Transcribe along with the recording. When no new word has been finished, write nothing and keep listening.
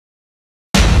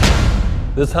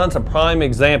This hunt's a prime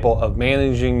example of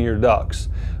managing your ducks.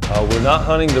 We're not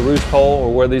hunting the roost hole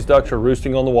or where these ducks are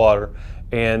roosting on the water.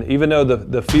 And even though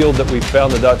the field that we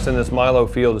found the ducks in, this Milo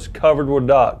field, is covered with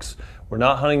ducks, we're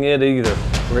not hunting it either.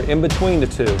 We're in between the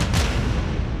two.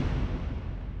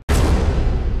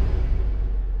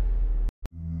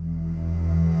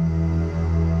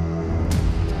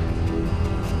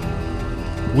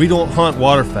 We don't hunt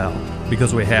waterfowl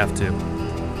because we have to.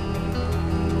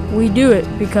 We do it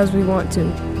because we want to.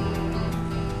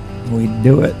 We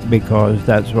do it because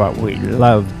that's what we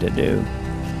love to do.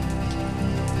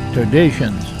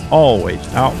 Traditions always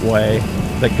outweigh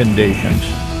the conditions.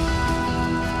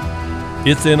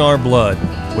 It's in our blood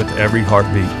with every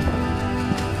heartbeat.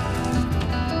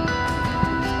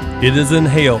 It is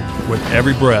inhaled with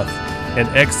every breath and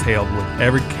exhaled with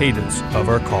every cadence of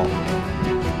our call.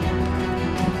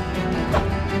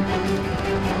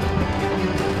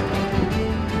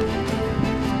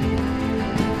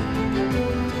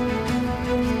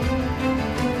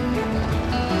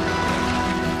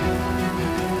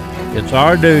 It's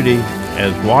our duty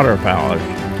as waterfowlers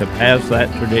to pass that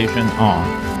tradition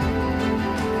on.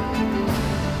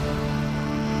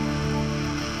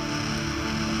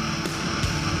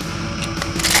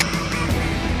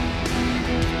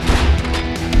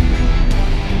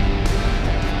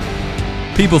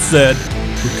 People said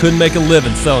we couldn't make a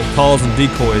living selling calls and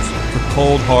decoys for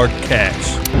cold, hard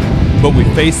cash. But we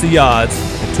faced the odds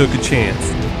and took a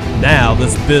chance. Now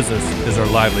this business is our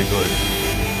livelihood.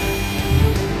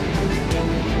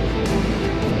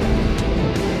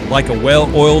 Like a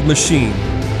well-oiled machine,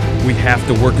 we have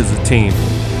to work as a team.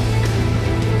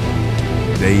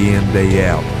 Day in, day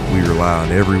out, we rely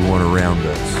on everyone around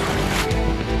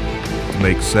us to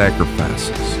make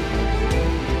sacrifices,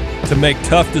 To make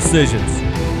tough decisions,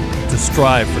 to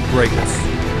strive for greatness.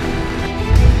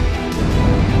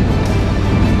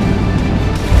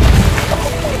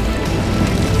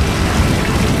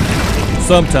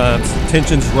 Sometimes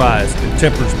tensions rise and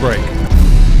tempers break.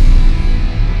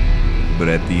 but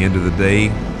at the end of the day,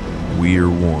 we are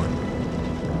one.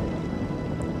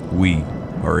 We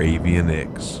are Avian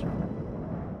X.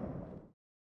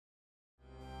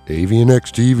 Avian X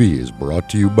TV is brought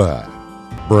to you by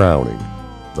Browning,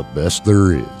 the best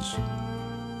there is.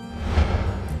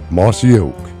 Mossy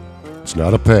Oak, it's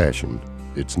not a passion,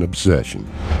 it's an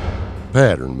obsession.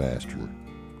 Pattern Master,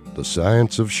 the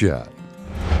science of shot.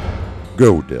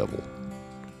 Go Devil.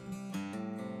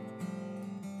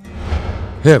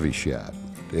 Heavy Shot,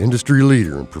 the industry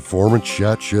leader in performance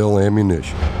shot shell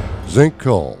ammunition. Zink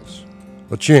Calls,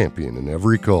 a champion in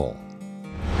every call.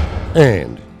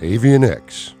 And Avian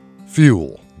X,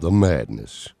 fuel the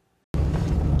madness.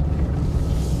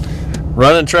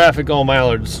 Running traffic on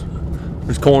Mallards.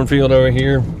 There's cornfield over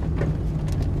here.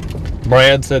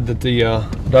 Brad said that the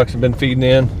ducks have been feeding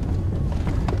in,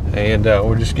 and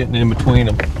we're just getting in between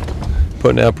them,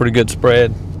 putting out a pretty good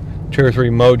spread. 2 or 3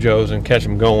 mojos and catch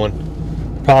them going.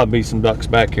 Probably be some ducks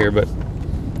back here, but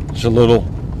it's a little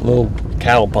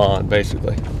cattle pond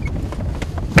basically,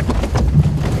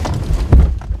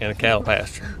 and a cattle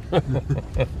pasture.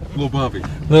 Little bumpy.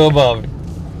 Little bumpy.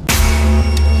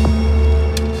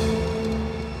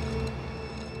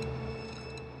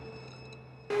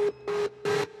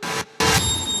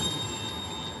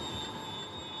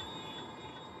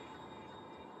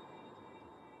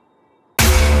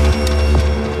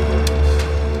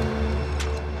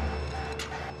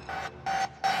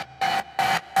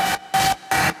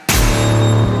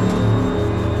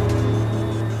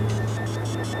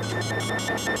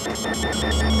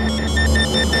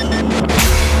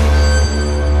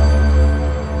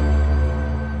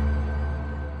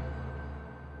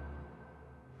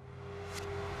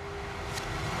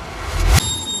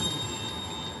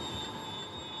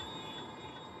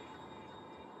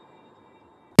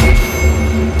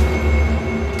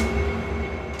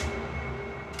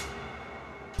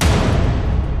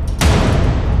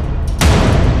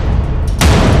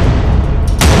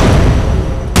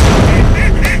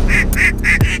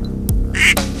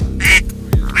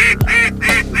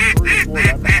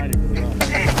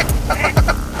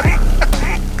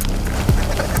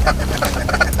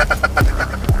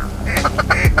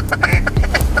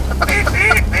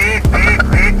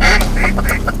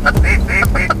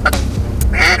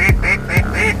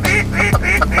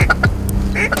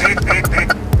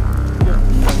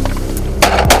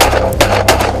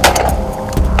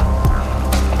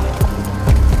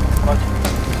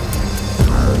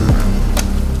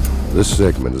 This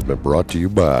segment has been brought to you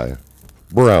by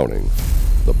Browning,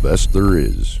 the best there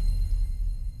is.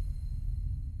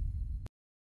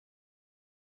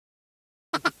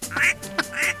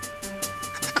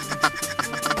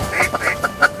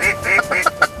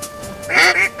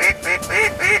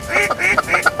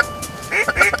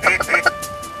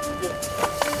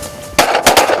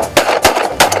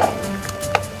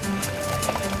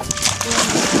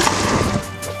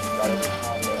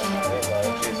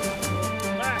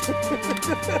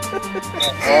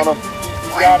 On him.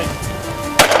 Got him.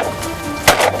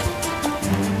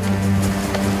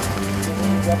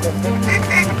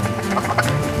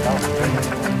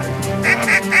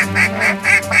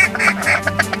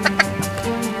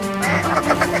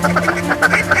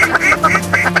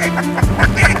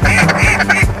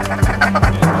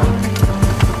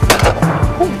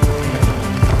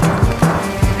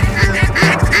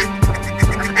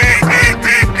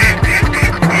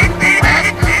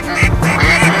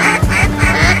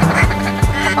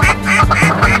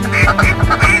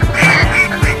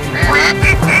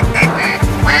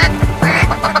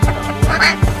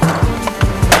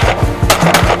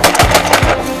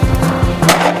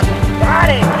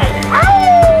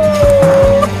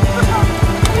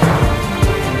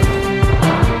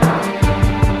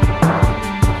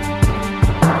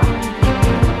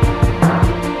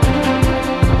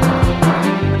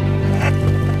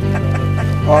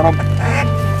 On him.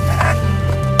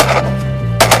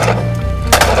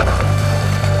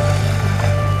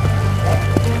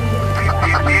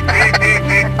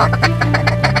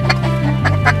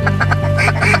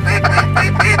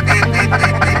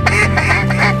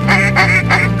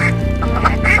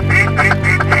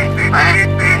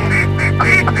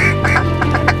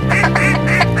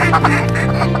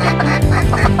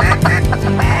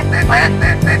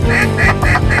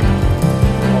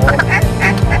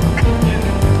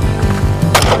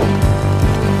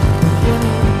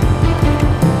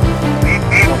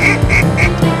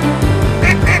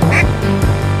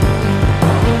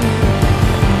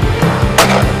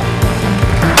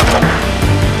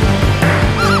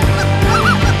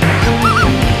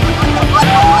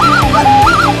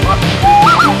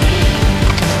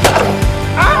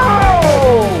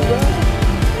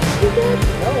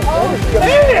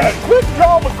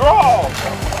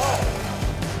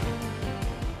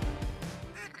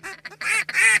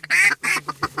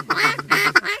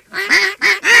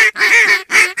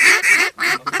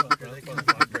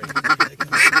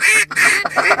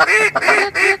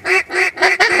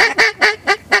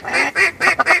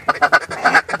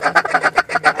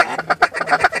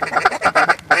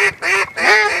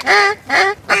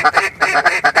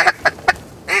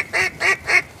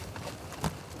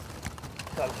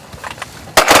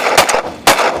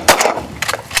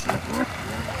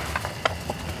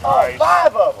 All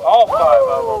five of them. All 5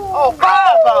 of them. All 5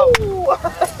 of them.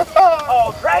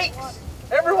 Oh, great.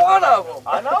 Every one of them.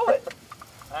 I know it.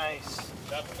 Nice.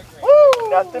 Nothing but green. Woo!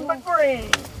 Nothing but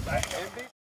green.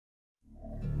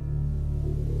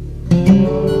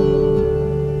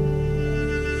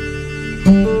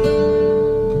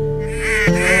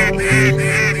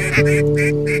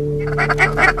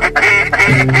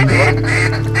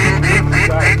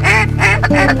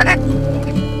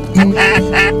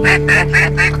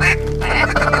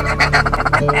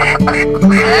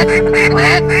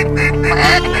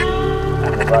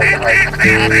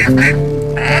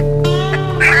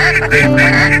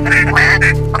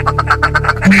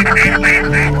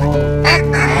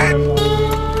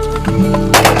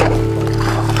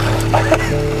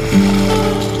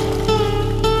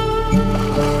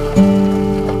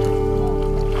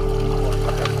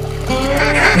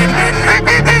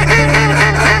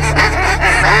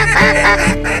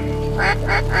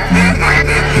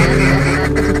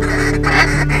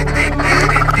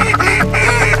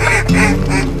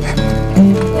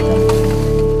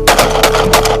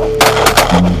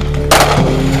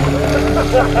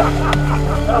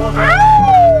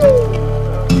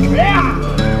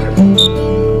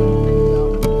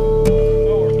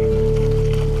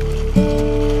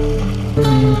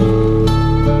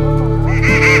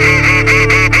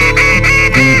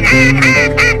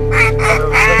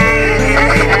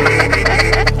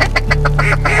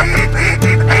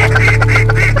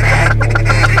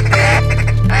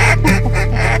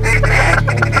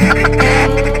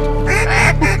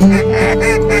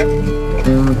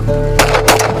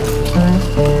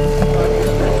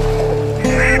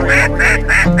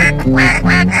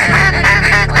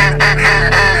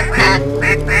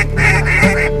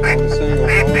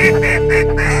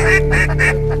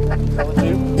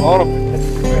 On him.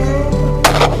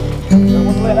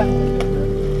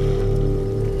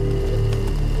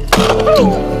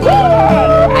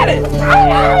 Got it!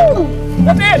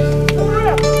 That's it!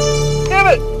 Give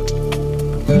it!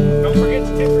 Don't forget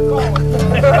to tip your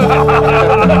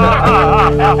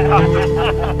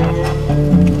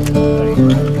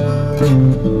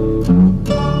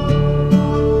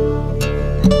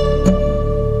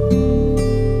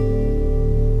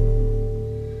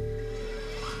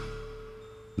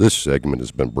This segment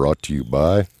has been brought to you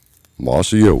by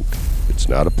Mossy Oak. It's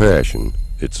not a passion,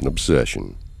 it's an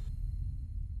obsession.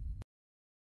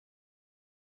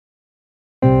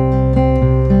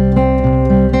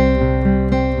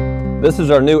 This is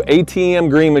our new ATM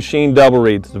green machine double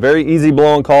reed. It's a very easy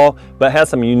blowing call, but it has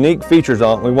some unique features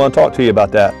on it. We want to talk to you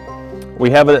about that. We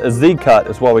have a Z cut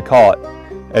is what we call it.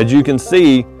 As you can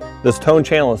see, this tone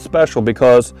channel is special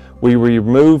because we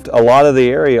removed a lot of the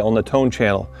area on the tone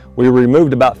channel. We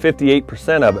removed about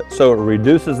 58% of it, so it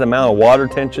reduces the amount of water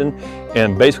tension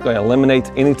and basically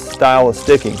eliminates any style of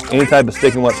sticking, any type of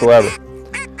sticking whatsoever.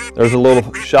 There's a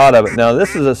little shot of it. Now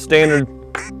this is a standard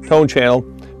tone channel,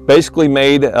 basically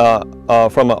made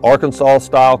from an Arkansas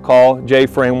style call,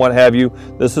 J-frame, what have you.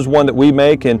 This is one that we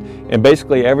make, and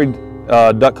basically every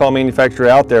duck call manufacturer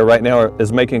out there right now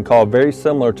is making a call very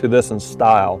similar to this in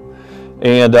style.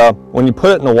 And when you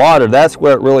put it in the water, that's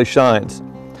where it really shines.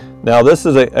 Now this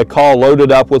is a call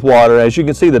loaded up with water. As you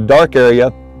can see, the dark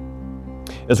area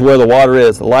is where the water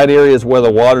is. The light area is where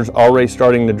the water's already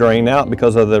starting to drain out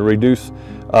because of the reduced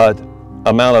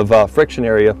amount of friction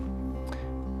area.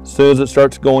 As soon as it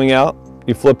starts going out,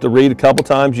 you flip the reed a couple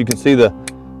times, you can see the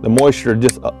moisture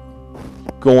just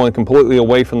going completely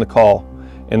away from the call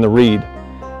and the reed.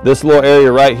 This little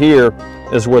area right here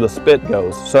is where the spit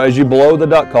goes. So as you blow the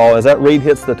duck call, as that reed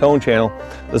hits the tone channel,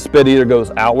 the spit either goes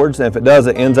outwards, and if it does,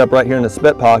 it ends up right here in the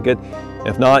spit pocket.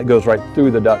 If not, it goes right through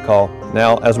the duck call.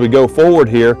 Now, as we go forward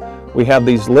here, we have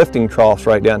these lifting troughs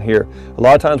right down here. A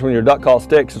lot of times when your duck call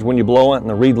sticks is when you blow it and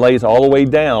the reed lays all the way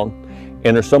down,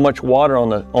 and there's so much water on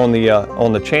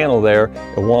the channel there,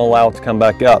 it won't allow it to come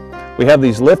back up. We have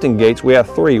these lifting gates. We have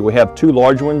 3. We have 2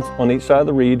 large ones on each side of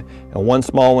the reed and 1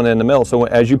 small one in the middle. So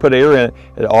as you put air in,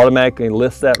 it automatically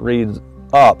lifts that reed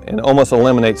up and almost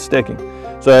eliminates sticking.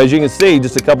 So as you can see,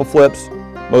 just a couple flips,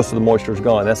 most of the moisture is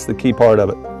gone. That's the key part of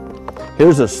it.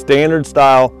 Here's a standard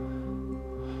style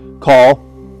call,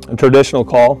 a traditional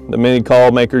call that many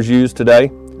call makers use today.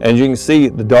 And you can see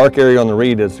the dark area on the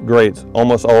reed is great. It's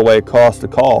almost all the way across the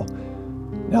call.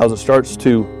 Now as it starts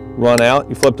to run out,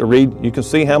 you flip the reed, you can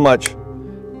see how much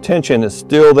tension is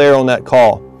still there on that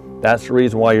call. That's the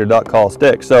reason why your duck call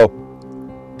sticks. So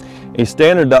a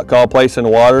standard duck call placed in the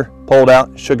water, pulled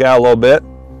out, shook out a little bit.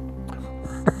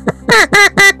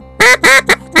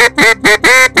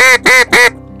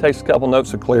 Takes a couple notes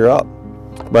to clear up.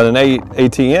 But an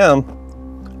ATM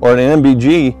or an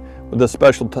MBG with a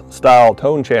special style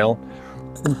tone channel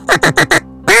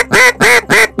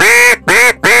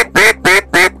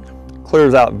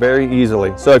clears out very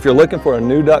easily. So if you're looking for a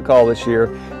new duck call this year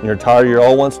and you're tired of your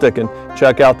old one sticking,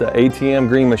 check out the ATM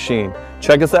green machine.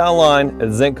 Check us out online at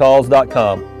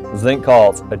zinkcalls.com. Zink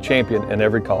Calls, a champion in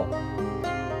every call.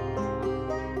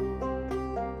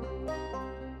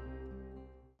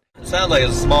 Sounds like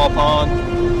it's a small pond.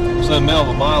 It's in the middle of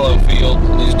a milo field.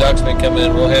 These ducks been coming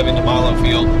in real heavy in the milo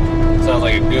field. Sounds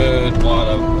like a good lot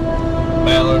of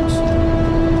mallards,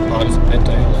 probably some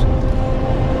pintails.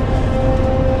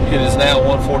 It is now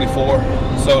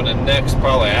 1:44, so in the next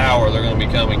probably hour they're going to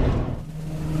be coming.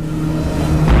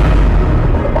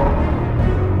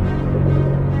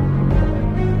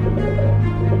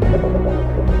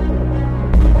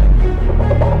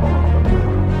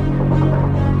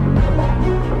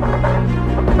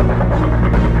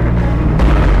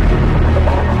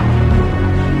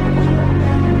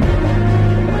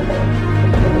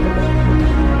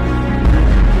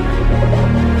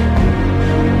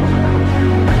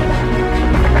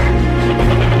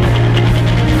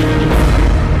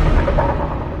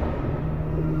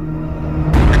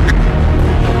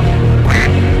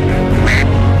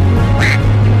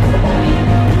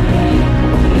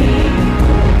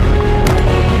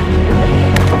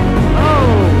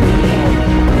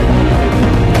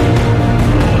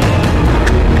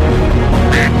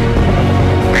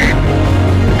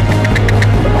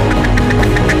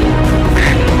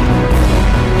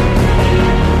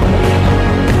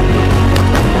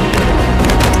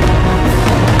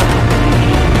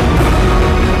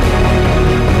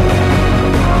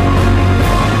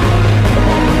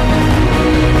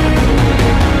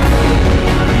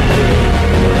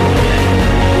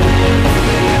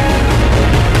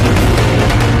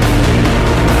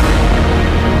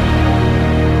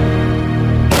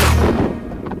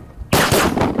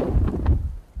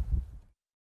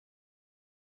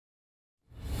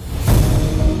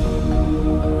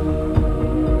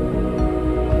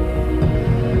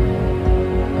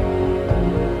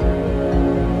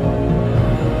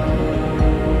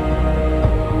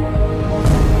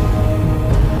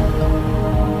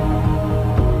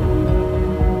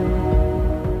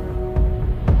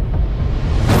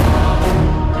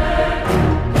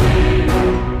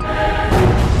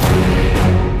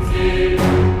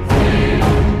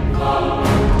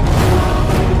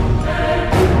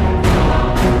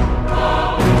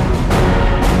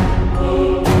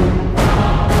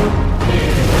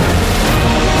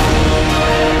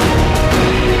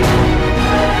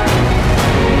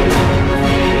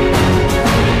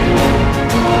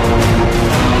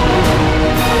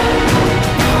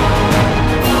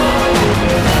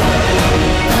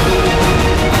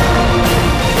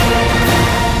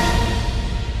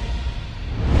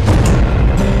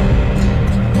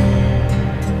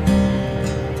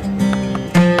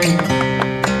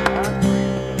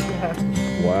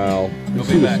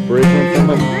 was sprinkling some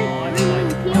of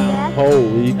them.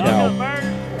 Holy cow.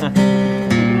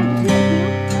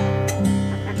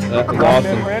 That was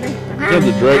awesome. There's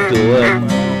a Drake to the left.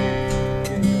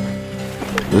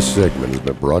 This segment has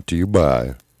been brought to you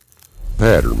by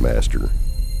Pattern Master,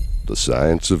 the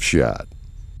science of shot.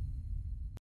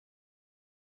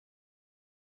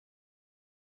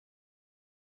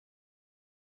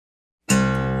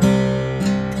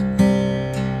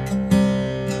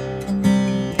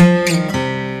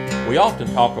 We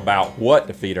often talk about what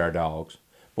to feed our dogs,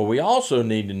 but we also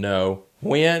need to know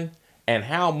when and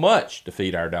how much to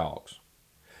feed our dogs.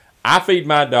 I feed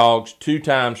my dogs 2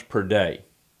 times per day.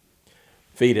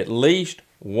 Feed at least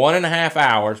 1.5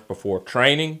 hours before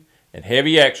training and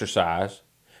heavy exercise,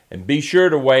 and be sure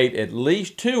to wait at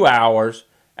least 2 hours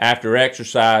after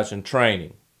exercise and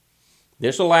training.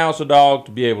 This allows the dog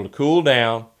to be able to cool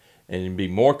down and be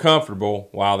more comfortable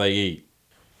while they eat.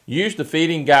 Use the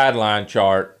feeding guideline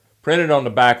chart printed on the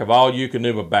back of all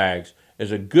Eukanuba bags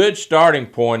as a good starting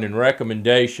point and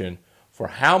recommendation for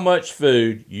how much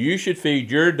food you should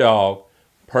feed your dog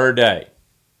per day.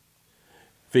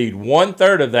 Feed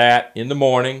 1/3 of that in the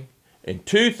morning and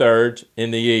 2/3 in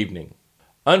the evening.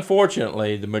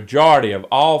 Unfortunately, the majority of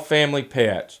all family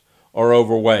pets are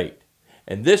overweight,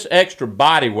 and this extra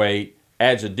body weight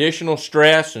adds additional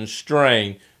stress and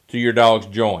strain to your dog's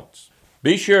joints.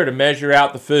 Be sure to measure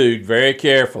out the food very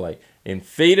carefully and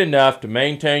feed enough to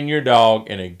maintain your dog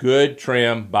in a good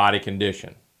trim body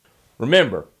condition.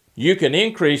 Remember, you can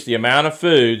increase the amount of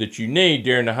food that you need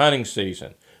during the hunting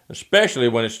season, especially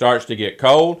when it starts to get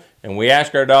cold and we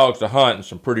ask our dogs to hunt in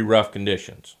some pretty rough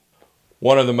conditions.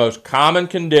 One of the most common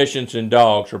conditions in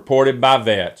dogs reported by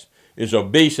vets is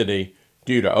obesity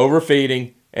due to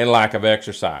overfeeding and lack of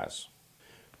exercise.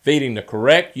 Feeding the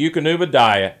correct Eukanuba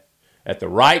diet at the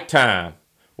right time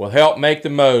will help make the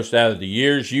most out of the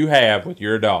years you have with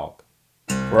your dog.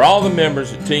 For all the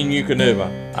members of Team Eukanuba,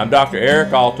 I'm Dr.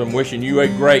 Eric Alton wishing you a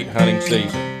great hunting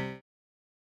season.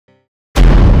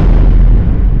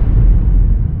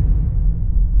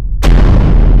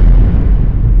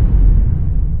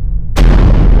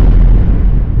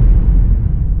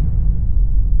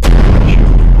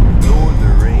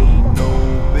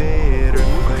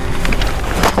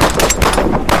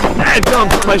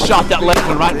 Somebody shot that left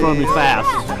one right in front of me fast.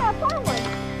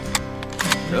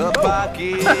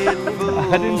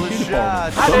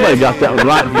 Somebody got that one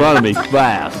right in front of me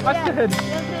fast.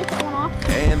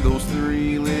 And those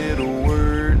 3 little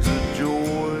words of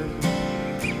joy.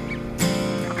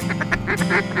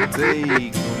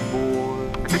 Take them,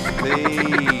 boys.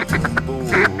 Take them,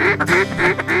 boys.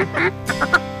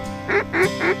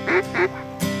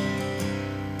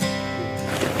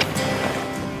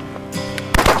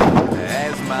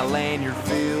 My lanyard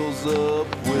fills up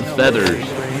with feathers.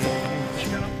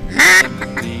 And the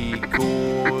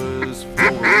decoys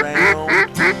float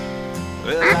around.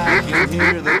 Well, I can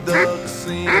hear the ducks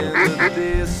in the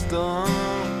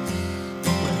distance.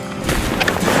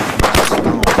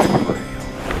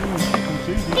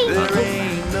 There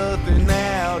ain't nothing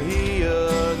out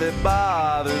here that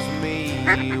bothers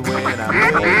me when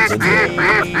I'm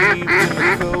deep in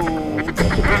the cold.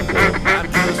 I'm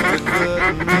just a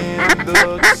cutting in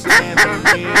ducks and I'm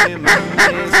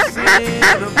reminiscing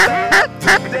about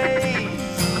the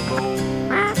days of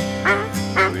old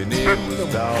when it was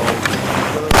dogs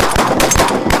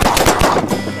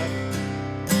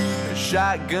and a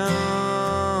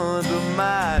shotgun to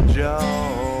my jaw.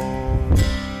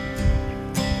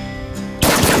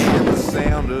 And the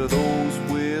sound of those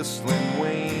whistling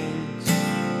wings,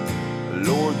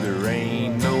 Lord, there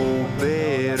ain't no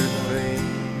better thing.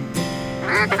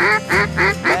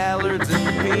 Mallards and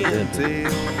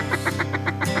pintails,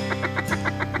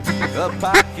 a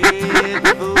pocket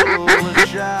full of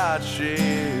shot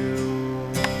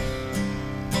shells.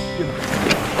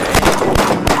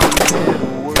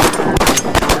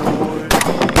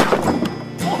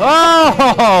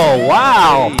 Oh,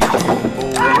 wow!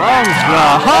 Long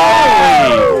shot.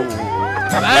 Holy!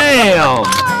 Damn!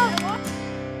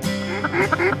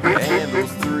 And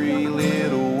those 3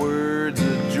 little words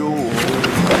of joy.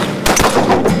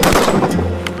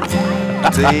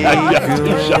 Take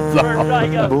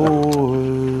them,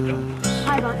 boys.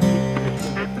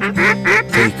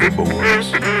 Take them, boys.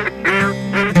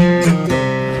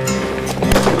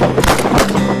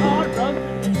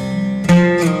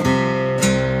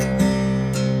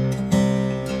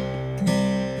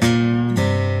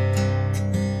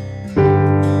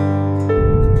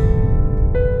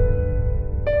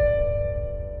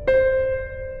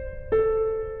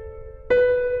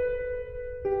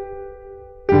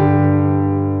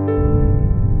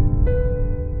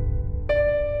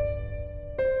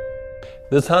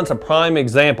 This hunt's a prime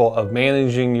example of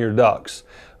managing your ducks.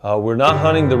 We're not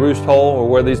hunting the roost hole or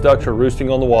where these ducks are roosting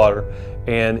on the water.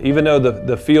 And even though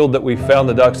the field that we found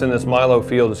the ducks in, this Milo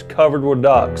field, is covered with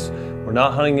ducks, we're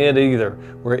not hunting it either.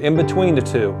 We're in between the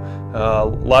two. A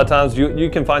lot of times you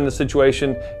can find the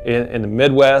situation in the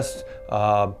Midwest.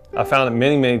 I found it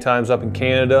many times up in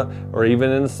Canada or even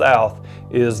in the South,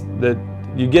 is that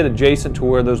you get adjacent to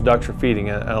where those ducks are feeding.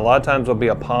 And a lot of times there'll be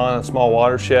a pond, a small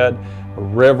watershed, a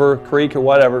river, creek, or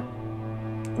whatever.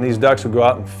 And these ducks will go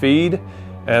out and feed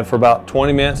for about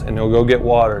 20 minutes, and they'll go get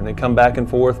water, and they come back and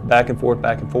forth, back and forth,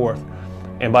 back and forth.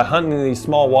 And by hunting in these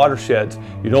small watersheds,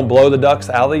 you don't blow the ducks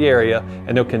out of the area,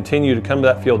 and they'll continue to come to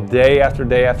that field day after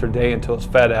day after day until it's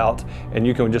fed out, and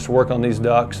you can just work on these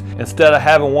ducks. Instead of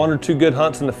having 1 or 2 good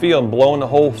hunts in the field and blowing the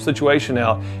whole situation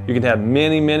out, you can have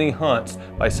many hunts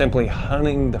by simply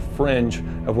hunting the fringe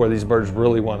of where these birds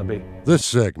really want to be. This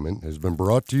segment has been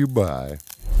brought to you by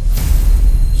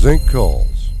Zink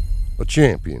Calls, a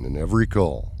champion in every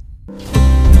call.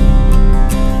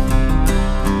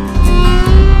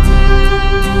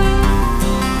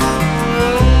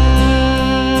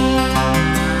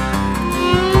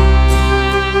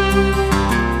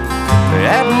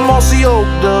 That mossy oak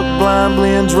duck blind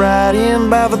blends right in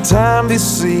by the time they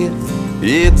see it.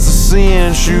 It's a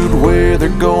sin, shoot where they're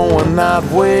going, not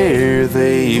where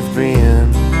they've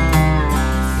been.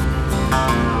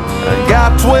 I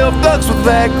got 12 ducks with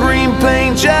that green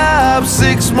paint job,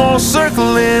 6 more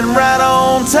circling right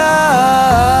on top.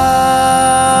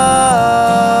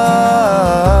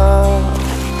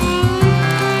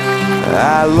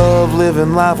 I love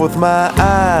living life with my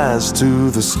eyes to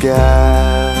the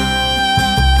sky.